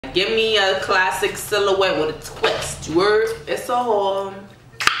Like, give me a classic silhouette with a twist. It's a haul,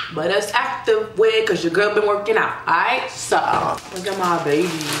 but it's active way because your girl been working out. Alright, so look at my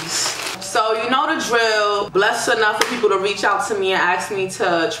babies. So you know the drill. Blessed enough for people to reach out to me and ask me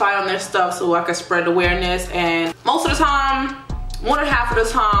to try on their stuff so I can spread awareness. And most of the time, more than half of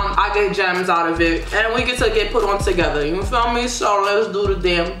the time, I get gems out of it, and we get to get put on together. You feel me? So let's do the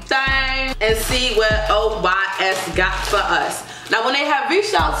damn thing and see what OYS got for us. Now, when they have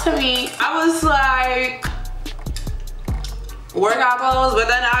reached out to me, I was like, workout clothes, but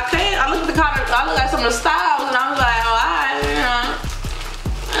then I looked at some of the styles, and I was like, oh,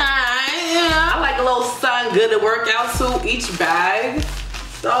 I like a little something good to work out to each bag.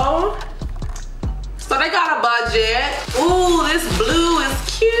 So they got a budget. Ooh, this blue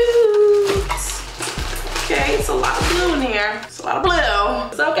is cute. Okay, it's a lot of blue in here. It's a lot of blue.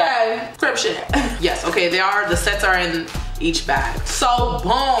 It's okay. Crib shit. Yes, okay, the sets are in each bag. So,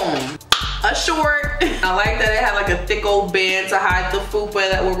 boom. A short. I like that it had like a thick old band to hide the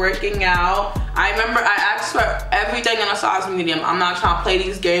fupa that we're working out. I remember I asked for everything in a size medium. I'm not trying to play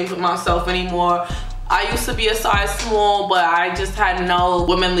these games with myself anymore. I used to be a size small, but I just had no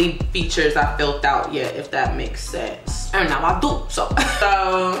womanly features I filled out yet, if that makes sense. And now I do, so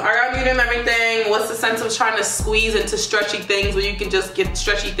I got medium everything. What's the sense of trying to squeeze into stretchy things when you can just get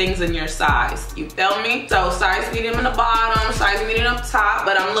stretchy things in your size? You feel me? So size medium in the bottom, size medium up top,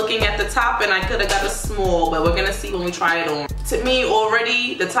 but I'm looking at the top and I could have got a small, but we're gonna see when we try it on. To me,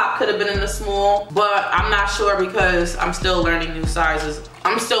 already, the top could have been in the small, but I'm not sure because I'm still learning new sizes.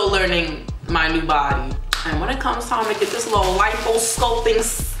 I'm still learning my new body. And when it comes time to get this little lipo sculpting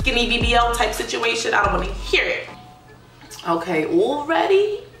skinny BBL type situation, I don't want to hear it. Okay, all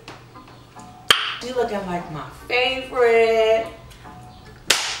ready? She looking like my favorite.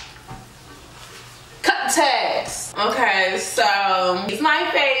 Cut tags. Okay, so he's my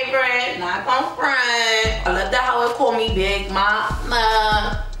favorite, not gonna front. I love that how it called me Big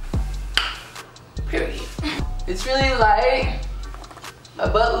Mama. Period. It's really light. My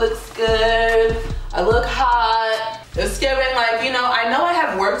butt looks good. I look hot. It's giving like, you know I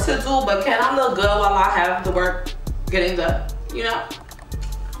have work to do, but can I look good while I have the work getting done, you know?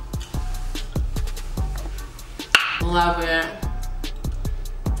 Love it.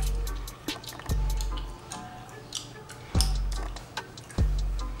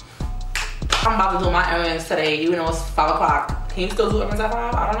 I'm about to do my errands today, even though it's 5 o'clock. Can you still do errands at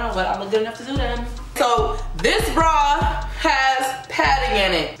 5? I don't know, but I look good enough to do them. So this bra has padding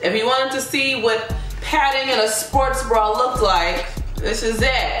in it. If you wanted to see what padding in a sports bra looked like, this is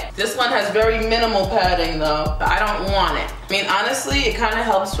it. This one has very minimal padding though. I don't want it. I mean, honestly, it kind of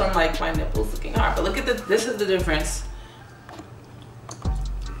helps from like my nipples looking hard, but look at this is the difference.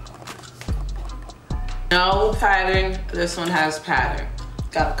 No padding, this one has padding.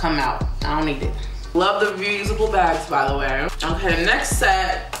 Gotta come out, I don't need it. Love the reusable bags, by the way. Okay, the next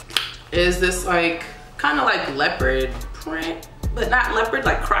set is this like, kind of like leopard print, but not leopard,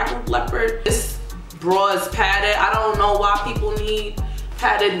 like crackled leopard. This bra is padded. I don't know why people need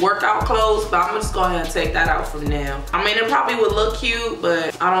padded workout clothes, but I'm just going to take that out from now. I mean, it probably would look cute,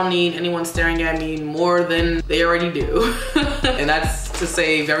 but I don't need anyone staring at me more than they already do. And that's to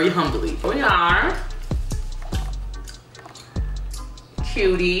say very humbly. Here we are.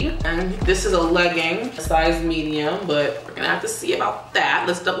 Cutie, and this is a legging, size medium, but we're gonna have to see about that.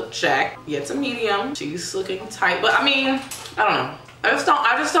 Let's double check. Yeah, it's a medium. She's looking tight, but I mean, I don't know. I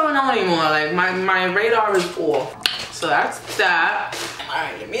just don't know anymore. Like my radar is off. So that's that. All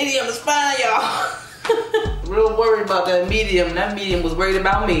right, the medium is fine, y'all. Real worried about that medium. That medium was worried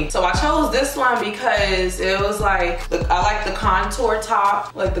about me. So I chose this one because it was like, I like the contour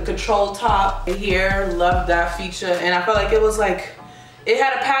top, like the control top here. Love that feature, and I felt like it was like, it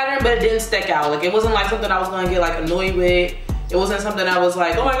had a pattern, but it didn't stick out. Like, it wasn't like something I was gonna get like annoyed with. It wasn't something I was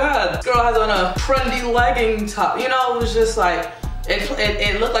like, oh my God, this girl has on a trendy legging top. You know, it was just like,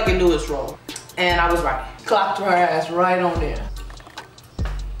 it looked like it knew its role. And I was right. Clocked her ass right on there.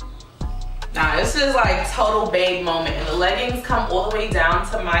 Now, this is like total babe moment. And the leggings come all the way down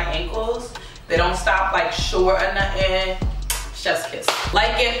to my ankles. They don't stop like short or nothing. Chef's kiss.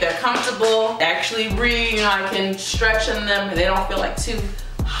 Like it, they're comfortable, they actually breathe, you know, I can stretch in them, they don't feel like too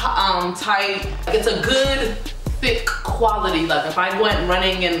tight. Like, it's a good, thick quality. Like if I went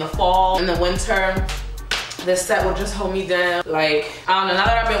running in the fall, in the winter, this set will just hold me down. Like, I don't know, now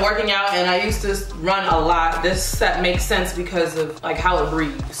that I've been working out and I used to run a lot, this set makes sense because of like how it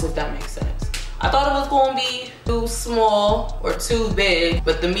breathes, if that makes sense. I thought it was gonna be too small or too big,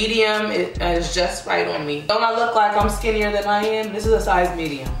 but the medium is just right on me. Don't I look like I'm skinnier than I am? This is a size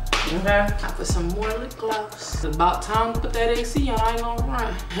medium. Okay, time for some more lip gloss. It's about time to put that AC on, I ain't gonna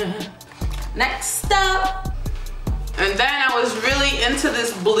run. Next up. And then I was really into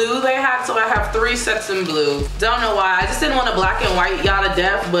this blue they had, so I have 3 sets in blue. Don't know why, I just didn't want to black and white y'all to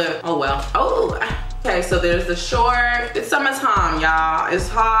death, but oh well. Oh, okay, so there's the short. It's summertime, y'all. It's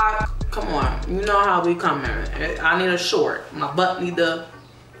hot. Come on, you know how we coming. I need a short. My butt need to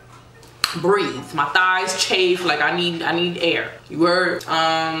breathe. My thighs chafe, like I need air. You heard?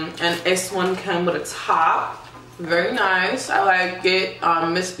 And this one came with a top. Very nice, I like it.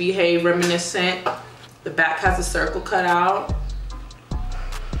 Misbehave, reminiscent. The back has a circle cut out.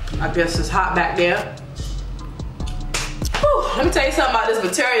 I guess it's hot back there. Whew, let me tell you something about this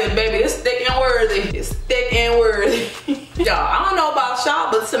material, baby. It's thick and worthy. It's thick and worthy. Y'all, I don't know about y'all,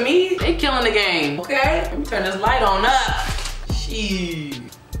 but to me, they killing the game, okay? Let me turn this light on up. Sheesh.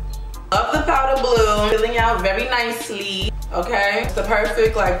 Love the powder blue, filling out very nicely, okay? It's the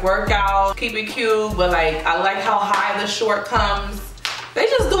perfect like workout, keep it cute, but like I like how high the short comes. They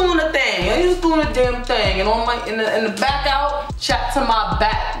just doing a thing. They just doing a damn thing. And on my in the back out, chat to my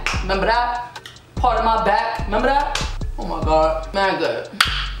back. Remember that? Part of my back. Remember that? Oh my god. Man good.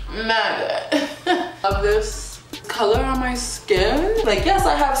 Man good. Love this color on my skin. Like, yes,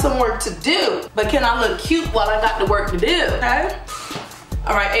 I have some work to do, but can I look cute while I got the work to do? Okay?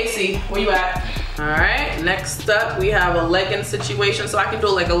 Alright, AC, where you at? Alright, next up we have a legging situation. So I can do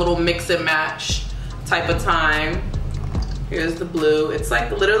like a little mix and match type of time. Here's the blue. It's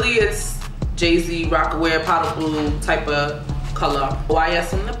like literally it's Jay-Z Rockaware powder blue type of color.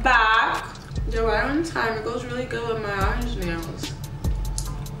 YS on the back. They're right on time. It goes really good with my orange nails.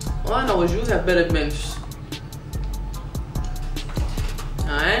 All I know is you have better bench.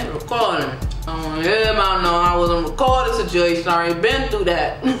 I ain't recording. Yeah, man, no, I was in a recording situation. I already been through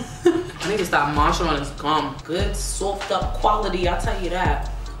that. I need to stop munching on this gum. Good, soft up quality, I'll tell you that.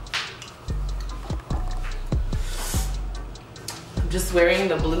 Just wearing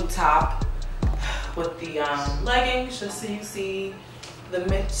the blue top with the leggings, just so you see the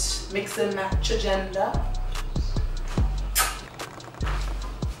mix and match agenda.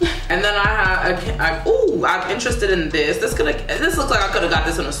 And then I'm interested in this. This looks like I could have got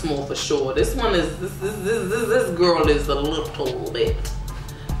this in a small for sure. This one is this girl is a little bit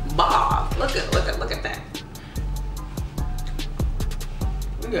bob. Look at that. Look at that.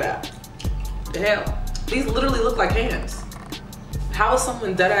 The hell. These literally look like hands. How is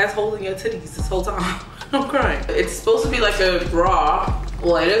someone dead ass holding your titties this whole time? I'm crying. It's supposed to be like a bra.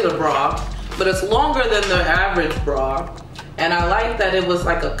 Well, it is a bra, but it's longer than the average bra. And I like that it was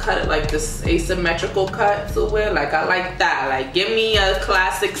like a cut, like this asymmetrical cut to it. Like I like that. Like give me a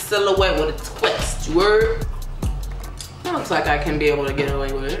classic silhouette with a twist. You heard? It looks like I can be able to get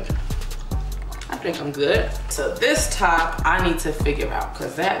away with it. I think I'm good. So this top I need to figure out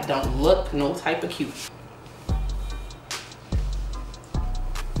because that don't look no type of cute.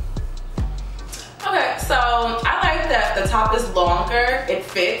 Okay, so I like that the top is longer. It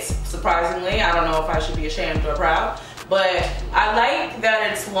fits, surprisingly. I don't know if I should be ashamed or proud, but I like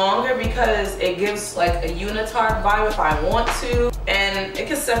that it's longer because it gives like a unitard vibe if I want to, and it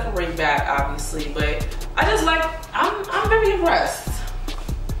can separate back obviously, but I just like, I'm very impressed.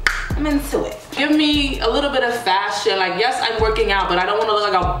 I'm into it. Give me a little bit of fashion. Like, yes, I'm working out, but I don't want to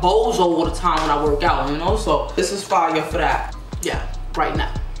look like a bozo all the time when I work out, you know? So this is fire for that. Yeah, right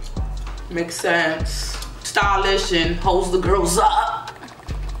now. Makes sense. Stylish and holds the girls up.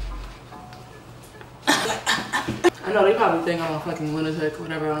 I know they probably think I'm a fucking lunatic or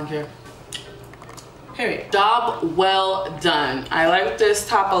whatever, I don't care. Period. Job well done. I like this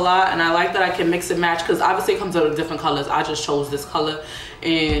top a lot, and I like that I can mix and match because obviously it comes out in different colors. I just chose this color,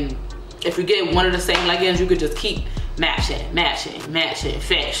 and if you get one of the same leggings, you could just keep matching, fashion.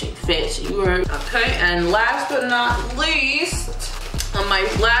 You heard? Okay, and last but not least, on my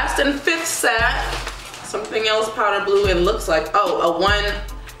last and 5th set, something else powder blue. It looks like, oh, a one.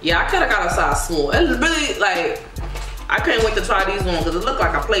 Yeah, I could have got a size small. It's really like, I couldn't wait to try these on because it looked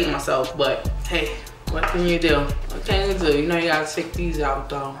like I played myself, but hey, what can you do? What can you do? You know you gotta take these out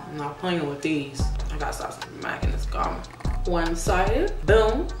though. I'm not playing with these. I gotta stop smacking this gum. One-sided,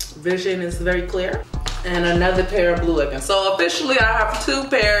 boom. Vision is very clear. And another pair of blue leggings. So officially I have 2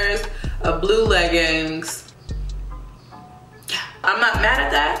 pairs of blue leggings. I'm not mad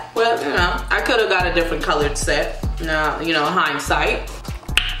at that, but you know, I could have got a different colored set. Now, you know, hindsight.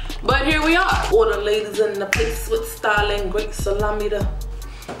 But here we are. All the ladies in the place with style and grace. Allow me to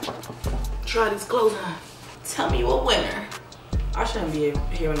try these clothes on. Tell me what winner. I shouldn't be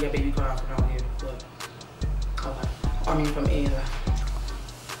hearing your baby cry from out here, but okay. I mean from either.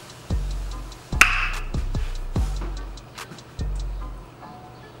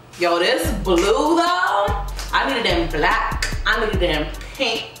 Yo, this blue though, I need it in black, I need it in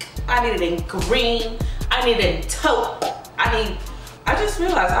pink, I need it in green, I need it in taupe. I just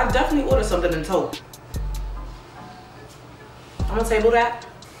realized I definitely ordered something in taupe. I'm gonna table that.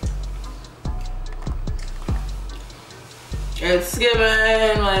 It's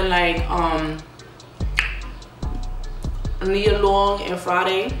giving like Nia Long and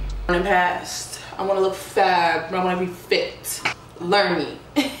Friday running past. I wanna look fab, but I wanna be fit. Learn me.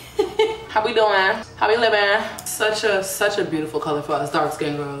 How we doing? How we living? Such a beautiful color for us dark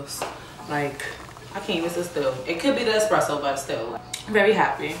skinned girls. Like, I can't even sit still. It could be the espresso, but still. I'm very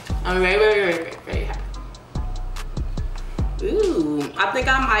happy. I'm very happy. Ooh, I think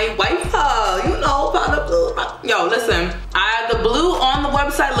I might wipe her. You know, powder blue. Yo, listen. The blue on the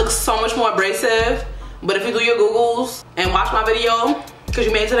website looks so much more abrasive. But if you do your Googles and watch my video, because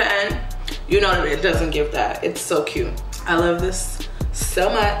you made it to the end, you know that it doesn't give that. It's so cute. I love this so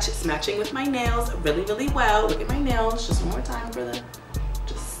much. It's matching with my nails really, really well. Look at my nails. Just one more time, brother.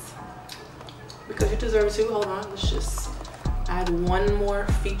 Just because you deserve to. Hold on. Let's just add one more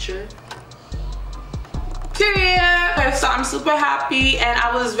feature. Period. Okay, so I'm super happy, and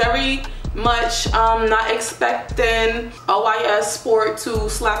I was very much not expecting OYS Sport to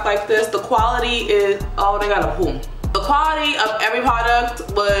slap like this. The quality is, oh, they got a boom. The quality of every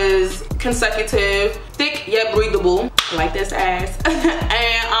product was consecutive, thick yet breathable, like this ass.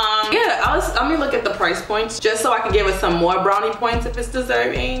 And yeah, let me look at the price points just so I can give it some more brownie points if it's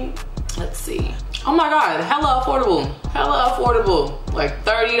deserving. Let's see. Oh my god, hella affordable. Hella affordable. Like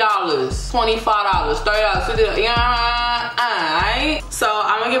 $30, $25, $30, yeah, alright. So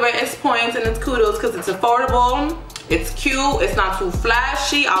I'm gonna give it its points and its kudos because it's affordable. It's cute, it's not too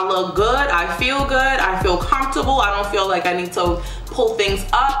flashy, I look good, I feel good, I feel comfortable, I don't feel like I need to pull things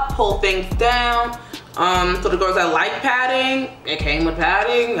up, pull things down. For the girls that like padding, it came with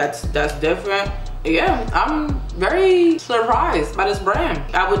padding, that's different. Yeah, I'm very surprised by this brand.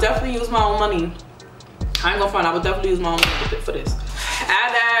 I would definitely use my own money. I ain't gonna front, I would definitely use my own money for this.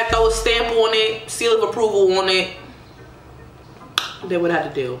 Add that, throw a stamp on it, seal of approval on it. Did what I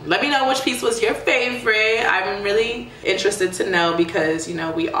had to do. Let me know which piece was your favorite. I'm really interested to know because, you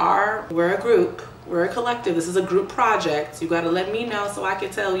know, we're a group, we're a collective. This is a group project. You gotta let me know so I can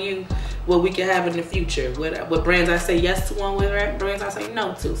tell you what we can have in the future. What brands I say yes to and what brands I say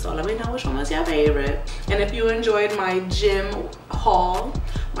no to. So let me know which one was your favorite. And if you enjoyed my gym haul,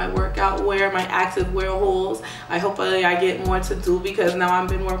 my workout wear, my active wear hauls, I hope I get more to do because now I've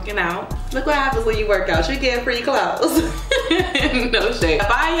been working out. Look what happens when you work out. You get free clothes. No shade.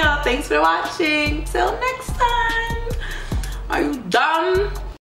 Bye y'all. Thanks for watching. Till next time. Are you done?